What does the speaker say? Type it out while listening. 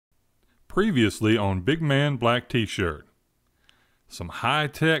Previously on Big Man Black T-shirt. Some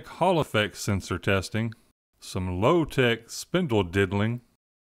high-tech Hall effect sensor testing, some low-tech spindle diddling,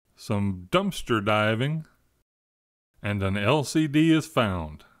 some dumpster diving, and an LCD is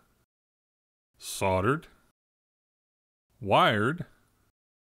found. Soldered, wired,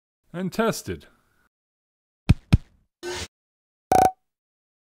 and tested.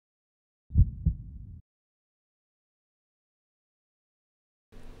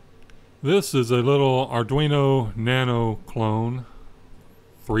 This is a little Arduino Nano clone,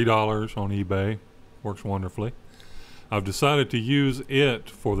 $3 on eBay, works wonderfully. I've decided to use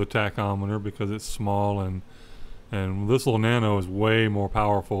it for the tachometer because it's small and this little Nano is way more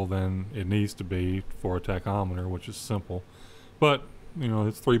powerful than it needs to be for a tachometer, which is simple. But, you know,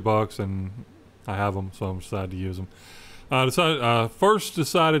 it's $3 and I have them, so I'm decided to use them. I first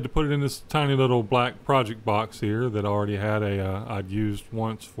decided to put it in this tiny little black project box here that I already had I'd used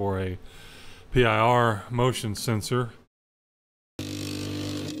once for a PIR motion sensor.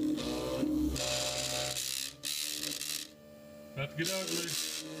 About to get ugly.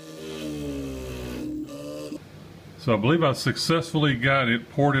 So I believe I successfully got it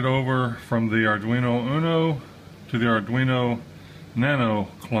ported over from the Arduino Uno to the Arduino Nano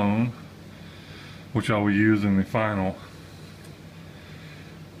clone, which I will use in the final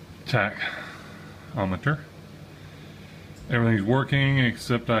tachometer. Everything's working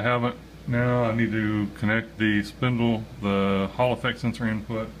except I haven't. Now I need to connect the spindle, the Hall effect sensor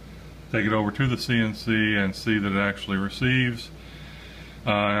input, take it over to the CNC and see that it actually receives.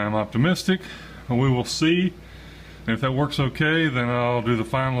 I'm optimistic, but we will see. And if that works okay, then I'll do the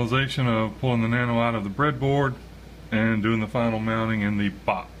finalization of pulling the Nano out of the breadboard and doing the final mounting in the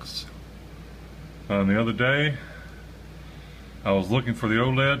box. The other day I was looking for the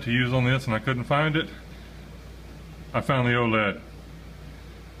OLED to use on this and I couldn't find it. I found the OLED.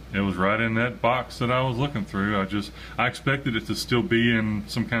 It was right in that box that I was looking through. I expected it to still be in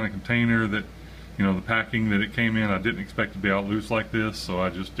some kind of container that, you know, the packing that it came in, I didn't expect to be out loose like this, so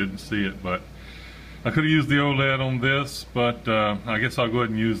I just didn't see it. But I could have used the OLED on this, but I guess I'll go ahead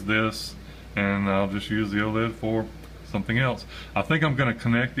and use this, and I'll just use the OLED for something else. I think I'm going to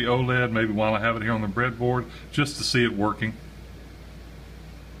connect the OLED maybe while I have it here on the breadboard just to see it working.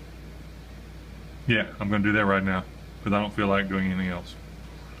 Yeah, I'm going to do that right now because I don't feel like doing anything else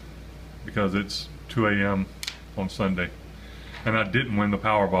because it's 2 a.m. on Sunday and I didn't win the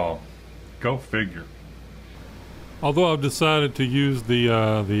Powerball. Go figure. Although I've decided to use the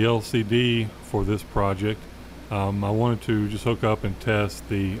LCD for this project, I wanted to just hook up and test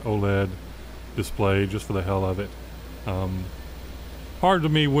the OLED display just for the hell of it. Part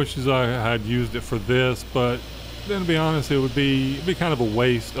of me wishes I had used it for this, but then to be honest, it'd be kind of a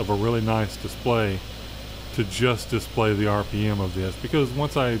waste of a really nice display to just display the RPM of this, because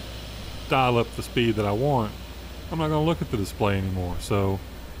once I dial up the speed that I want, I'm not going to look at the display anymore, so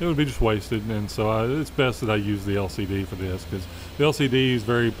it would be just wasted. And so it's best that I use the LCD for this, because the LCD is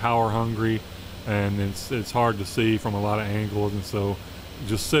very power hungry and it's hard to see from a lot of angles, and so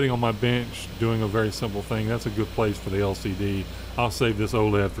just sitting on my bench doing a very simple thing, that's a good place for the LCD. I'll save this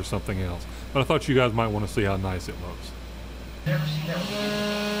OLED for something else, but I thought you guys might want to see how nice it looks. Never seen that.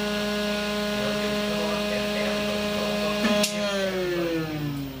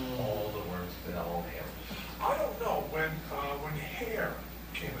 All the words fell there. I don't know when hair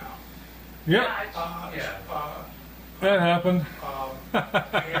came out. Yep. That happened.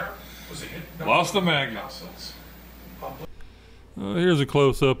 Hair was it? No, Lost the magnet. Here's a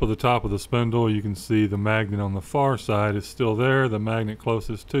close-up of the top of the spindle. You can see the magnet on the far side is still there. The magnet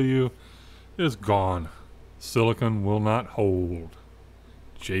closest to you is gone. Silicon will not hold.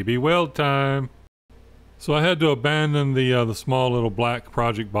 JB Weld time. So I had to abandon the small little black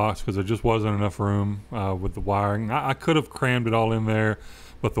project box because there just wasn't enough room with the wiring. I could have crammed it all in there,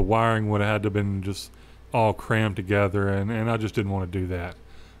 but the wiring would have had to have been just all crammed together, and I just didn't want to do that.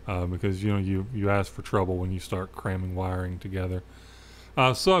 Because you know you ask for trouble when you start cramming wiring together.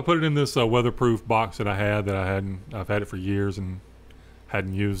 So I put it in this weatherproof box that I've had it for years and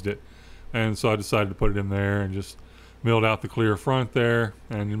hadn't used it, and so I decided to put it in there and just milled out the clear front there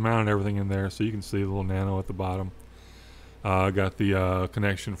and mounted everything in there so you can see the little Nano at the bottom. I got the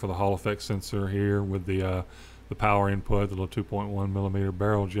connection for the Hall effect sensor here with the power input, the little 2.1 millimeter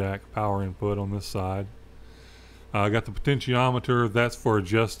barrel jack power input on this side. I got the potentiometer. That's for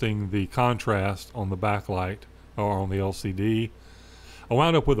adjusting the contrast on the backlight or on the LCD. I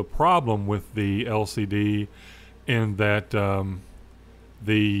wound up with a problem with the LCD in that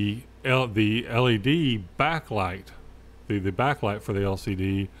the LED backlight, the backlight for the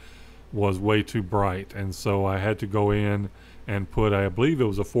LCD was way too bright, and so I had to go in and put, I believe it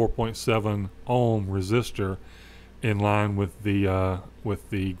was a 4.7 ohm resistor in line with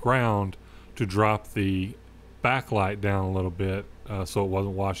the ground to drop the backlight down a little bit, so it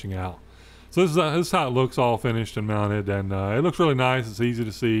wasn't washing out. So this is how it looks, all finished and mounted, and it looks really nice. It's easy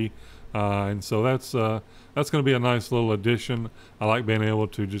to see, and so that's going to be a nice little addition. I like being able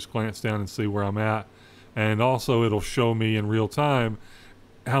to just glance down and see where I'm at, and also it'll show me in real time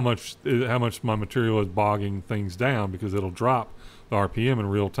how much my material is bogging things down, because it'll drop the RPM in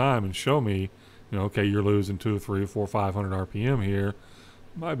real time and show me, okay, you're losing 2 or 3 or 4 or 500 RPM here.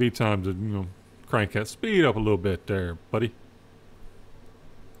 Might be time to crank that speed up a little bit there, buddy.